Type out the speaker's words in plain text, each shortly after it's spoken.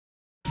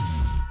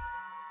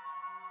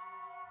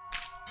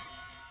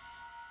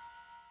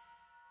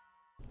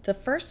The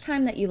first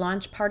time that you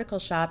launch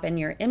ParticleShop and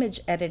your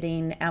image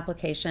editing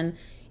application,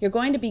 you're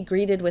going to be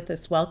greeted with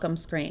this welcome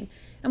screen.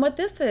 And what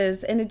this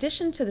is, in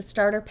addition to the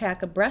starter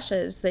pack of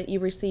brushes that you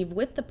receive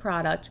with the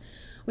product,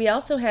 we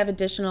also have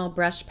additional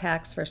brush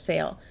packs for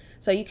sale.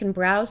 So you can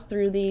browse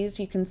through these,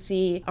 you can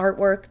see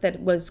artwork that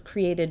was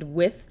created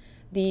with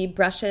the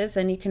brushes,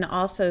 and you can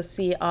also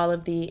see all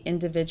of the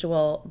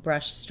individual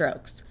brush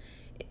strokes.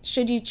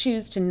 Should you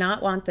choose to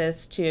not want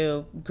this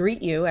to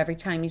greet you every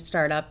time you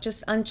start up,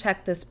 just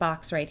uncheck this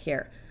box right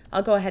here.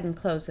 I'll go ahead and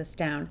close this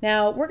down.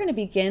 Now we're going to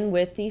begin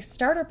with the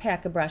starter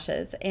pack of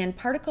brushes, and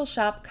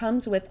ParticleShop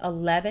comes with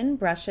 11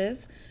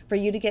 brushes for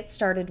you to get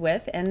started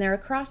with, and they're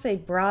across a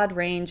broad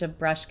range of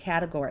brush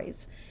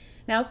categories.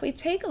 Now if we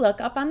take a look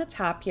up on the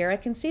top here, I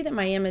can see that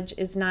my image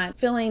is not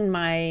filling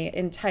my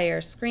entire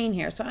screen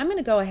here, so I'm going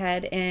to go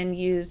ahead and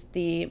use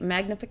the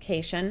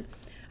magnification.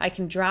 I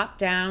can drop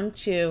down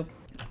to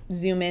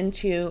zoom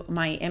into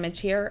my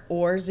image here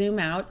or zoom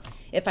out.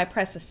 If I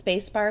press the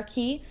spacebar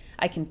key,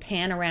 I can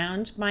pan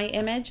around my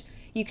image.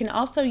 You can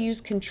also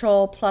use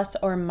Control plus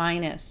or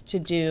minus to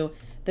do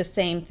the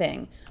same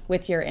thing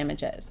with your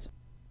images.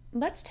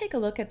 Let's take a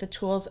look at the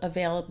tools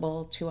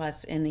available to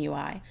us in the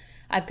UI.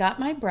 I've got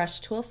my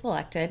brush tool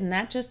selected, and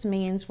that just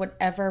means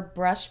whatever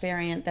brush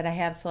variant that I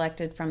have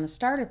selected from the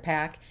starter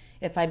pack,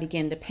 if I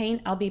begin to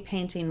paint, I'll be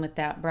painting with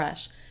that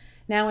brush.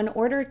 Now in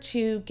order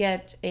to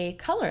get a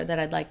color that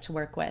I'd like to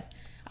work with,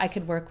 I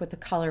could work with the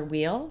color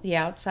wheel. The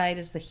outside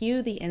is the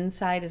hue, the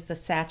inside is the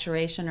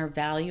saturation or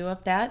value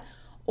of that,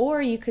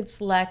 or you could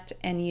select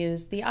and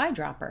use the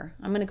eyedropper.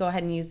 I'm going to go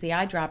ahead and use the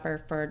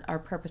eyedropper for our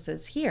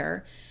purposes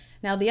here.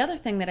 Now the other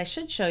thing that I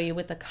should show you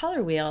with the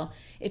color wheel,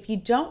 if you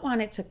don't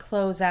want it to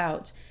close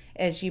out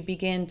as you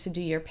begin to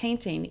do your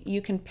painting,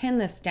 you can pin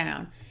this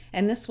down.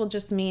 And this will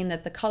just mean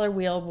that the color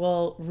wheel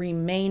will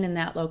remain in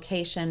that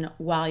location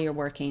while you're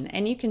working.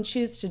 And you can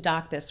choose to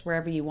dock this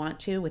wherever you want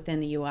to within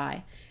the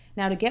UI.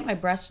 Now to get my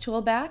brush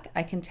tool back,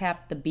 I can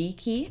tap the B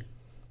key,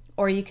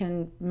 or you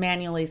can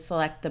manually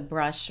select the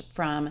brush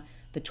from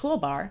the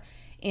toolbar.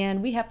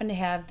 And we happen to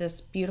have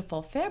this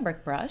beautiful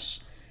fabric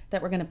brush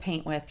that we're going to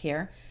paint with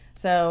here.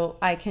 So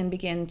I can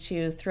begin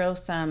to throw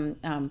some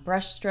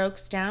brush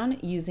strokes down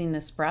using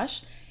this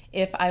brush.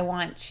 If I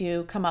want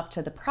to come up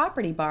to the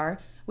property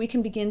bar, we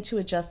can begin to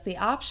adjust the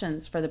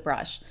options for the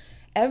brush.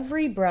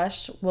 Every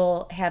brush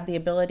will have the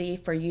ability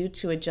for you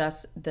to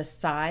adjust the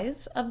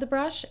size of the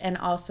brush and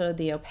also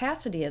the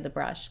opacity of the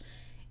brush.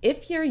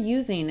 If you're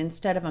using,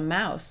 instead of a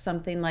mouse,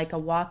 something like a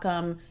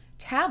Wacom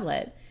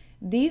tablet,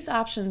 these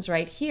options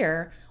right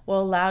here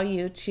will allow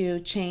you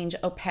to change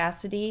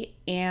opacity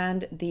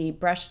and the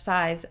brush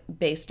size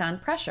based on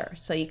pressure.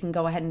 So you can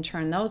go ahead and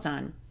turn those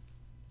on.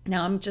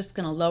 Now I'm just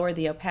going to lower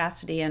the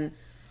opacity, and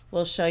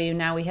we'll show you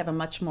now we have a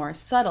much more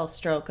subtle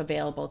stroke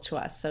available to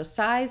us. So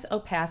size,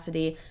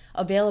 opacity,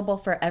 available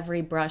for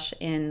every brush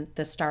in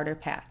the starter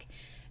pack.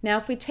 Now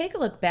if we take a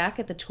look back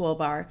at the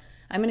toolbar,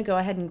 I'm going to go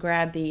ahead and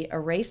grab the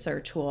eraser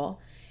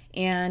tool.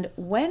 And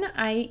when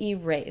I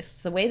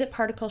erase, the way that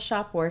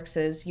ParticleShop works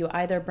is you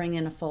either bring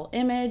in a full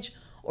image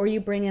or you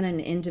bring in an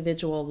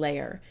individual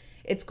layer.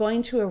 It's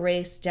going to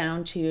erase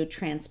down to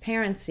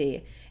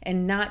transparency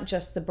and not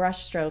just the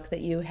brush stroke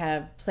that you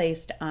have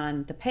placed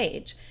on the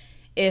page.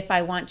 If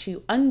I want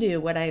to undo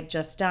what I've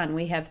just done,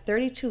 we have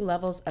 32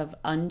 levels of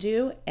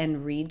undo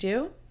and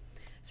redo.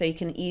 So you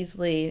can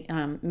easily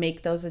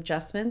make those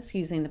adjustments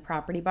using the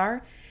property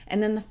bar.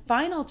 And then the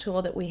final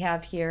tool that we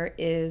have here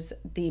is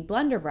the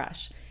blender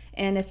brush.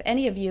 And if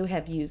any of you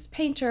have used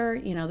Painter,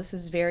 you know this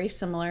is very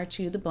similar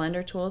to the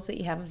blender tools that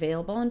you have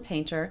available in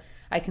Painter.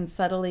 I can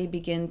subtly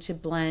begin to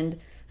blend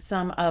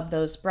some of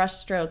those brush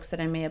strokes that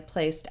I may have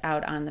placed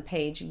out on the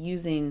page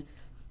using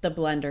the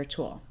blender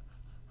tool.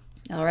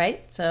 All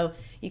right, so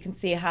you can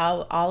see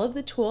how all of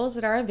the tools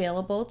that are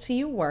available to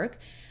you work.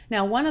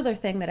 Now, one other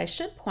thing that I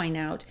should point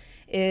out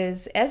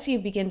is as you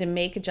begin to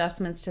make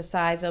adjustments to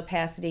size,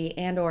 opacity,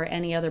 and or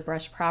any other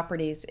brush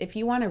properties, if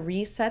you want to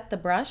reset the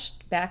brush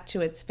back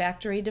to its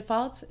factory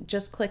defaults,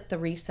 just click the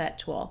reset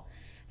tool.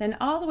 Then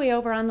all the way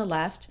over on the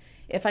left,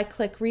 if I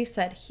click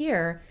reset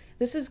here,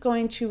 this is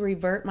going to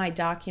revert my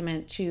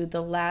document to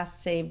the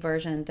last saved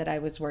version that I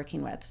was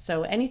working with.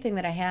 So anything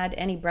that I had,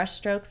 any brush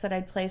strokes that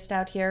I'd placed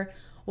out here,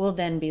 will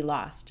then be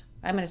lost.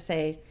 I'm going to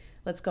say,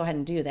 let's go ahead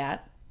and do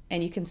that.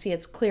 And you can see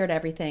it's cleared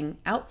everything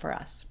out for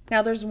us.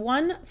 Now there's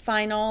one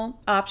final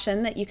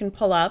option that you can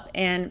pull up,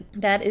 and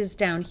that is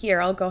down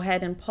here. I'll go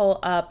ahead and pull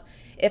up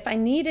if I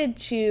needed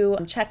to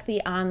check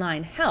the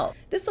online help.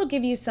 This will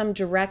give you some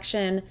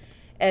direction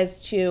as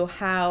to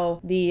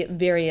how the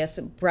various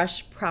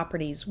brush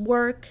properties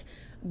work,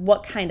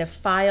 what kind of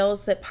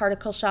files that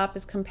ParticleShop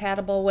is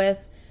compatible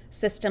with,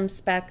 system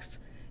specs,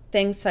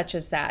 things such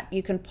as that.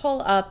 You can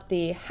pull up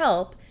the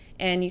help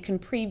and you can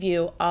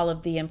preview all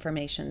of the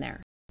information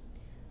there.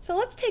 So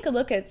let's take a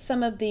look at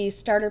some of the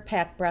starter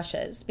pack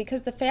brushes,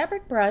 because the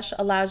fabric brush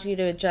allows you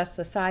to adjust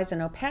the size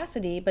and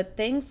opacity, but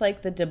things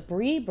like the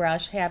debris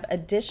brush have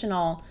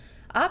additional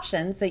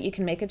options that you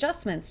can make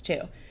adjustments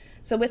to.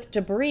 So with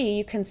debris,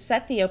 you can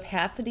set the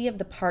opacity of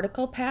the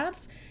particle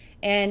paths,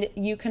 And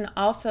you can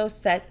also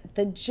set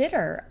the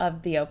jitter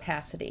of the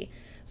opacity.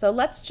 So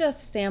let's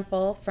just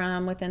sample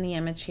from within the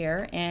image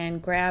here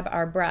and grab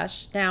our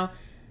brush. Now,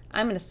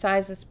 I'm going to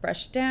size this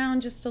brush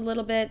down just a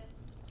little bit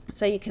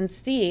so you can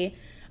see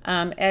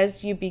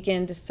as you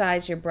begin to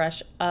size your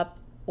brush up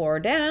or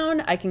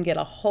down, I can get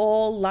a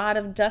whole lot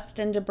of dust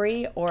and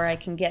debris, or I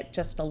can get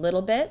just a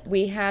little bit.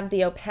 We have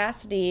the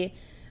opacity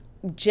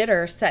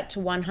jitter set to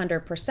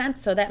 100%,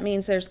 so that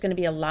means there's going to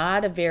be a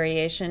lot of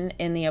variation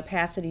in the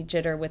opacity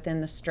jitter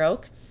within the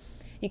stroke.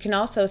 You can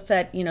also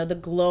set, the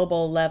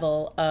global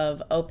level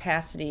of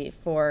opacity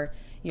for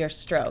your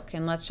stroke,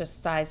 and let's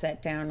just size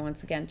that down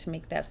once again to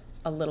make that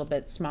a little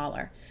bit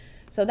smaller.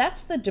 So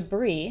that's the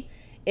debris.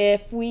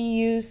 If we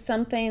use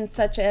something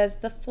such as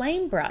the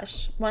flame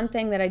brush, one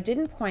thing that I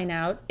didn't point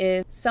out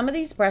is some of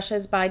these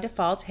brushes by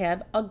default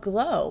have a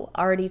glow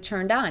already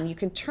turned on. You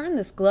can turn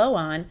this glow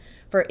on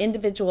for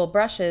individual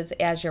brushes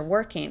as you're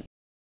working.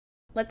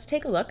 Let's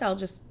take a look. I'll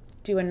just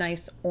do a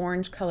nice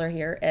orange color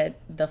here at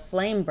the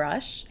flame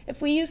brush.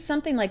 If we use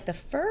something like the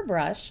fur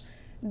brush,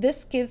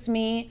 this gives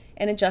me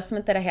an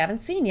adjustment that I haven't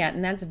seen yet,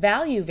 and that's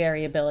value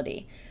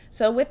variability.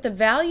 So with the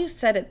value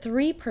set at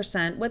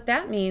 3%, what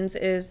that means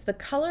is the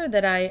color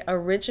that I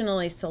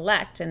originally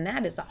select, and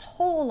that is a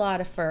whole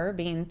lot of fur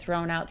being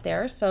thrown out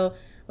there. So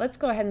let's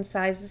go ahead and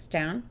size this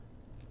down,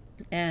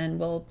 and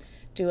we'll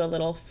do a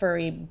little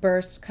furry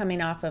burst coming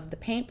off of the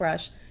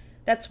paintbrush.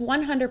 That's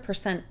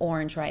 100%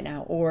 orange right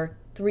now, or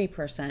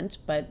 3%,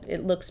 but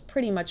it looks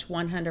pretty much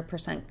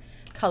 100%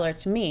 color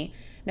to me.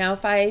 Now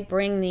if I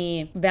bring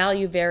the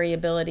value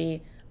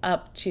variability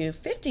up to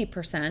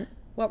 50%,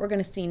 what we're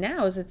going to see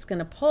now is it's going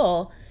to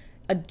pull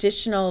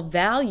additional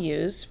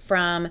values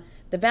from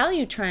the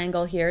value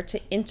triangle here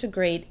to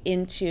integrate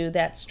into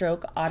that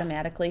stroke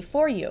automatically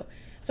for you.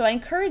 So I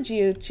encourage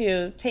you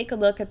to take a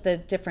look at the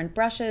different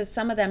brushes.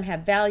 Some of them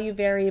have value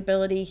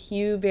variability,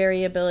 hue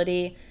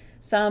variability.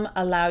 Some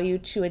allow you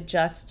to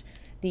adjust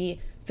the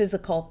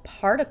physical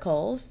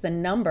particles, the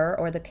number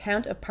or the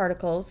count of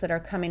particles that are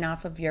coming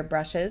off of your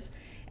brushes.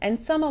 And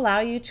some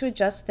allow you to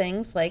adjust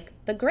things like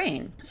the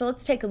grain. So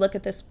let's take a look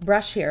at this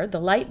brush here,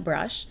 the light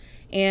brush.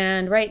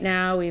 And right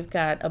now we've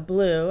got a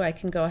blue. I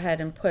can go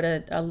ahead and put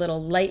a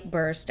little light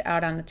burst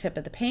out on the tip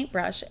of the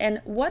paintbrush. And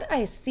what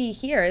I see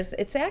here is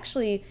it's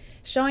actually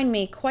showing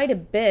me quite a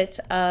bit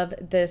of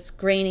this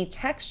grainy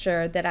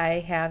texture that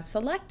I have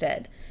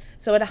selected.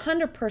 So at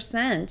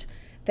 100%,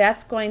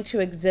 that's going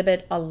to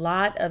exhibit a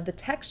lot of the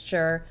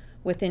texture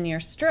within your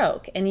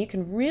stroke, and you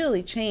can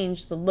really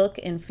change the look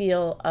and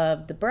feel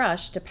of the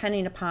brush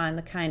depending upon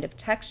the kind of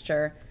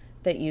texture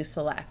that you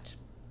select.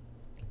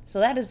 So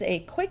that is a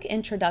quick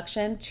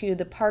introduction to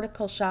the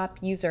ParticleShop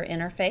user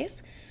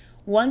interface.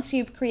 Once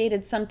you've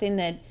created something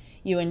that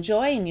you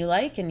enjoy and you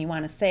like and you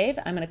want to save,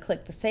 I'm going to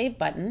click the Save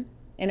button,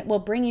 and it will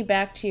bring you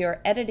back to your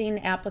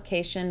editing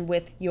application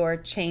with your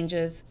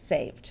changes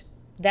saved.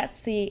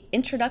 That's the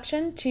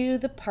introduction to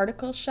the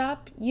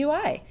ParticleShop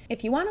UI.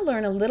 If you want to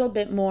learn a little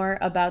bit more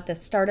about the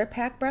starter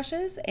pack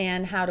brushes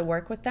and how to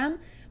work with them,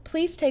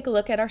 please take a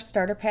look at our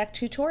starter pack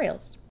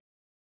tutorials.